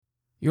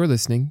You're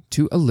listening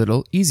to A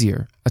Little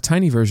Easier, a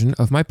tiny version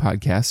of my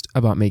podcast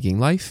about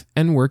making life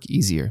and work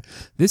easier.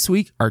 This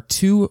week are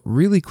two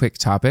really quick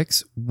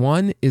topics.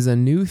 One is a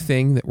new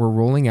thing that we're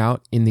rolling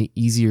out in the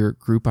Easier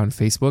group on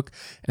Facebook.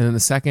 And then the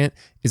second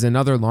is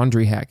another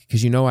laundry hack,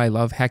 because you know I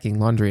love hacking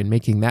laundry and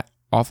making that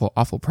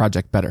awful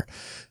project better,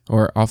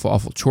 or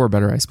awful chore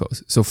better, I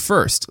suppose. So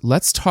first,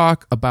 let's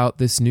talk about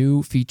this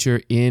new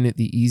feature in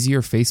the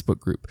Easier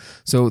Facebook group.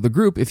 So the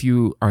group, if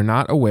you are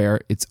not aware,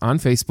 it's on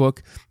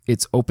Facebook.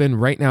 It's open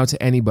right now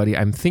to anybody.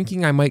 I'm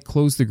thinking I might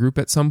close the group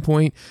at some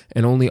point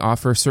and only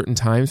offer certain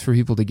times for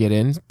people to get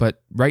in.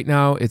 But right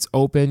now it's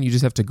open. You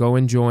just have to go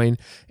and join,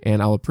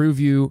 and I'll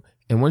approve you.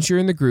 And once you're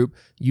in the group,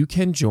 you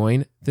can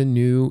join the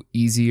new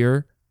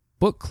Easier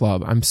book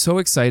club. I'm so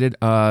excited.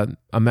 A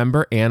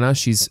member, Anna,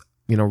 she's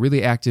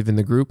really active in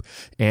the group,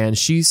 and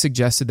she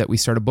suggested that we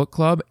start a book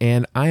club,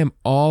 and I am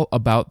all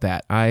about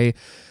that. I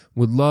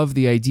would love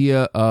the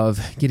idea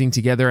of getting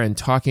together and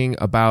talking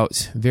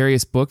about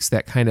various books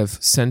that kind of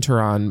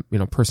center on,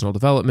 personal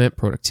development,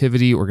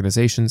 productivity,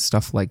 organization,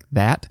 stuff like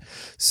that.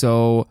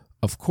 So,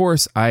 of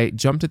course, I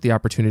jumped at the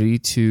opportunity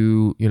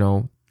to,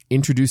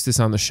 introduce this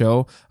on the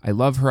show. I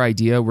love her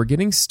idea. We're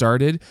getting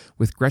started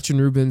with Gretchen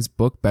Rubin's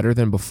book, Better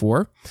Than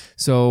Before.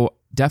 So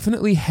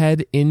definitely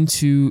head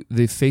into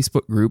the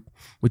Facebook group,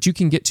 which you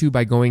can get to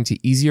by going to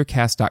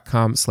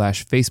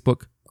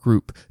easiercast.com/Facebook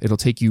group. It'll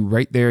take you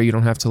right there. You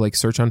don't have to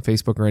search on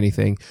Facebook or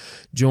anything.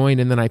 Join,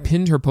 and then I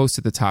pinned her post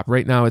at the top.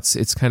 Right now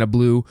it's kind of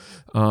blue,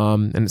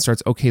 and it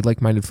starts okay,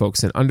 like-minded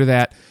folks. And under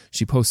that,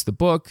 she posts the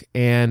book,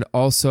 and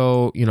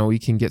also, you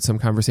can get some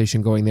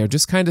conversation going there.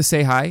 Just kind of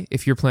say hi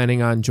if you're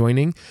planning on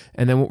joining.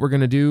 And then what we're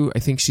going to do, I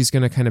think she's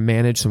going to kind of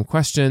manage some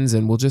questions,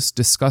 and we'll just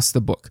discuss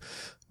the book.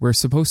 We're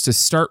supposed to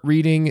start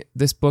reading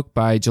this book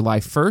by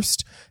July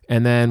 1st,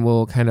 and then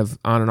we'll kind of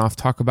on and off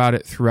talk about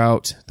it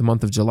throughout the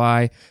month of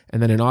July.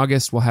 And then in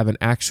August, we'll have an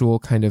actual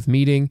kind of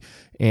meeting,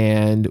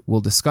 and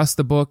we'll discuss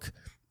the book,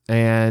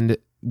 and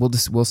we'll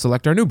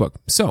select our new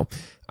book. So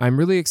I'm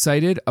really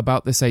excited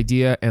about this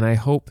idea, and I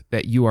hope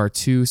that you are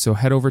too. So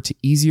head over to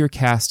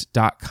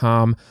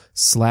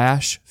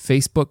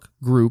easiercast.com/Facebook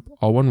group,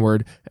 all one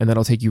word, and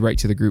that'll take you right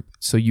to the group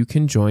so you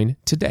can join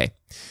today.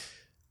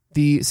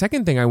 The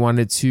second thing I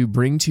wanted to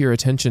bring to your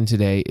attention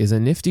today is a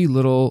nifty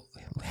little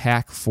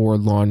hack for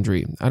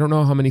laundry. I don't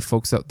know how many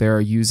folks out there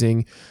are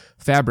using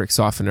fabric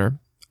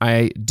softener.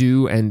 I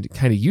do and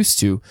kind of used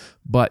to,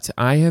 but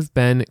I have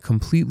been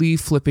completely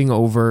flipping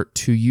over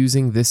to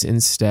using this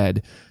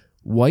instead.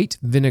 White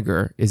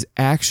vinegar is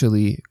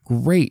actually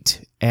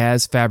great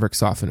as fabric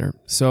softener.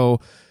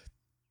 So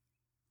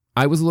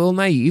I was a little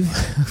naive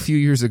a few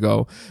years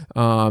ago,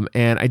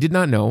 and I did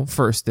not know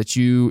first that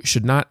you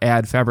should not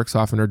add fabric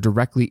softener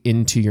directly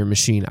into your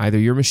machine. Either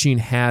your machine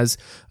has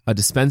a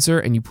dispenser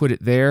and you put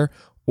it there,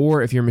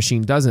 or if your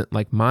machine doesn't,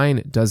 like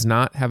mine does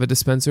not have a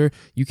dispenser,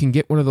 you can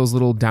get one of those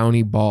little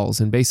Downy balls,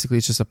 and basically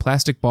it's just a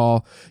plastic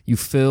ball you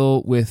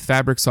fill with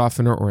fabric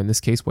softener, or in this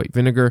case, white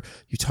vinegar.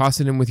 You toss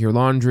it in with your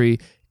laundry,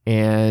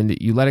 and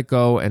you let it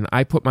go. And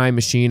I put my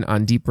machine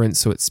on deep rinse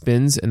so it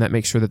spins, and that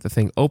makes sure that the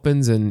thing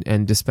opens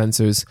and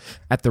dispenses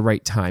at the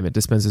right time. It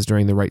dispenses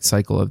during the right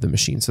cycle of the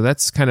machine. So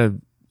that's kind of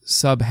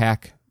sub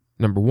hack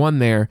number one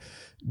there.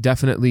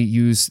 Definitely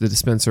use the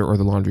dispenser or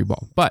the laundry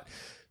ball. But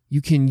you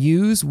can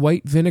use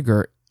white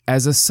vinegar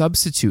as a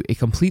substitute, a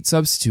complete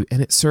substitute,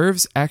 and it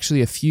serves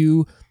actually a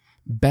few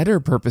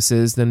better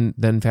purposes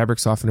than fabric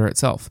softener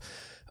itself.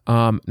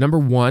 Number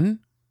one,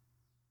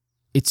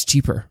 it's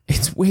cheaper.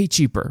 It's way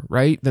cheaper,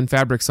 right, than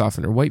fabric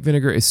softener. White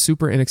vinegar is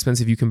super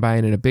inexpensive. You can buy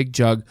it in a big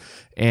jug,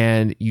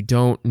 and you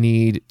don't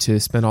need to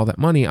spend all that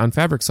money on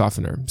fabric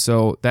softener.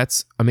 So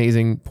that's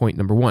amazing, point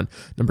number one.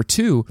 Number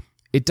two,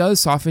 it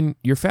does soften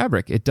your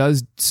fabric. It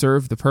does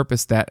serve the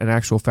purpose that an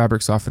actual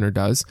fabric softener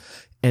does.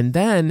 And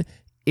then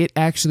it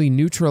actually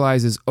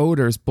neutralizes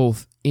odors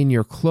both in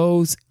your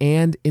clothes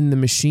and in the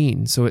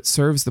machine. So it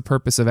serves the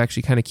purpose of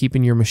actually kind of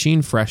keeping your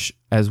machine fresh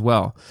as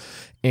well.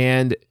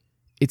 And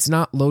it's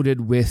not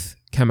loaded with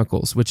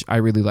chemicals, which I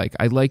really like.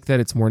 I like that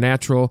it's more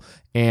natural,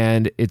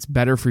 and it's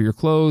better for your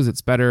clothes.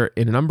 It's better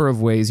in a number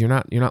of ways. You're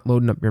not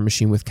loading up your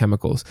machine with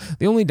chemicals.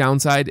 The only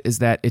downside is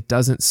that it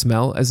doesn't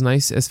smell as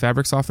nice as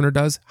fabric softener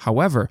does.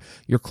 However,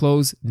 your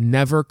clothes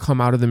never come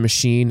out of the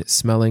machine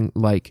smelling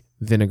like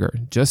vinegar.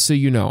 Just so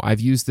you know, I've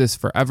used this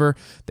forever.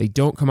 They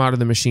don't come out of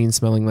the machine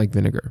smelling like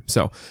vinegar.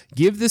 So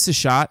give this a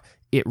shot.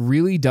 It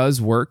really does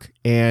work,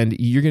 and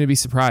you're going to be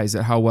surprised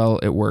at how well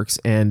it works.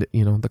 And,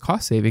 the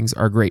cost savings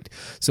are great.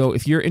 So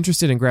if you're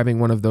interested in grabbing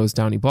one of those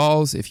Downy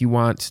balls, if you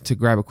want to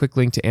grab a quick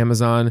link to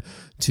Amazon,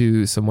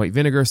 to some white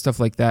vinegar, stuff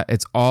like that,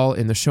 it's all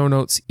in the show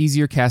notes,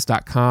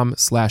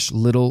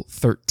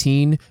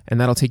 easiercast.com/little13. And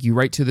that'll take you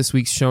right to this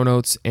week's show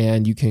notes,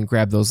 and you can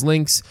grab those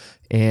links.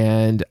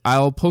 And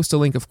I'll post a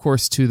link, of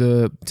course, to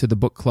the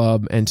book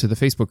club and to the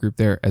Facebook group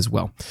there as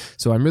well.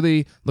 So I'm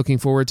really looking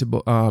forward to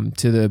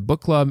the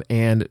book club,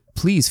 and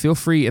please feel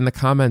free in the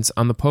comments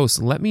on the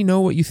post. Let me know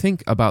what you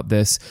think about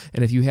this,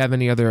 and if you have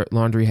any other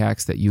laundry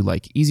hacks that you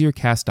like.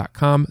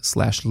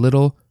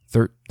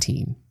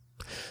 easiercast.com/little13.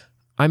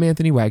 I'm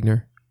Anthony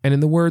Wagner. And in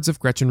the words of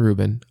Gretchen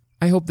Rubin,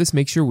 I hope this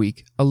makes your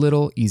week a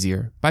little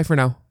easier. Bye for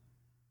now.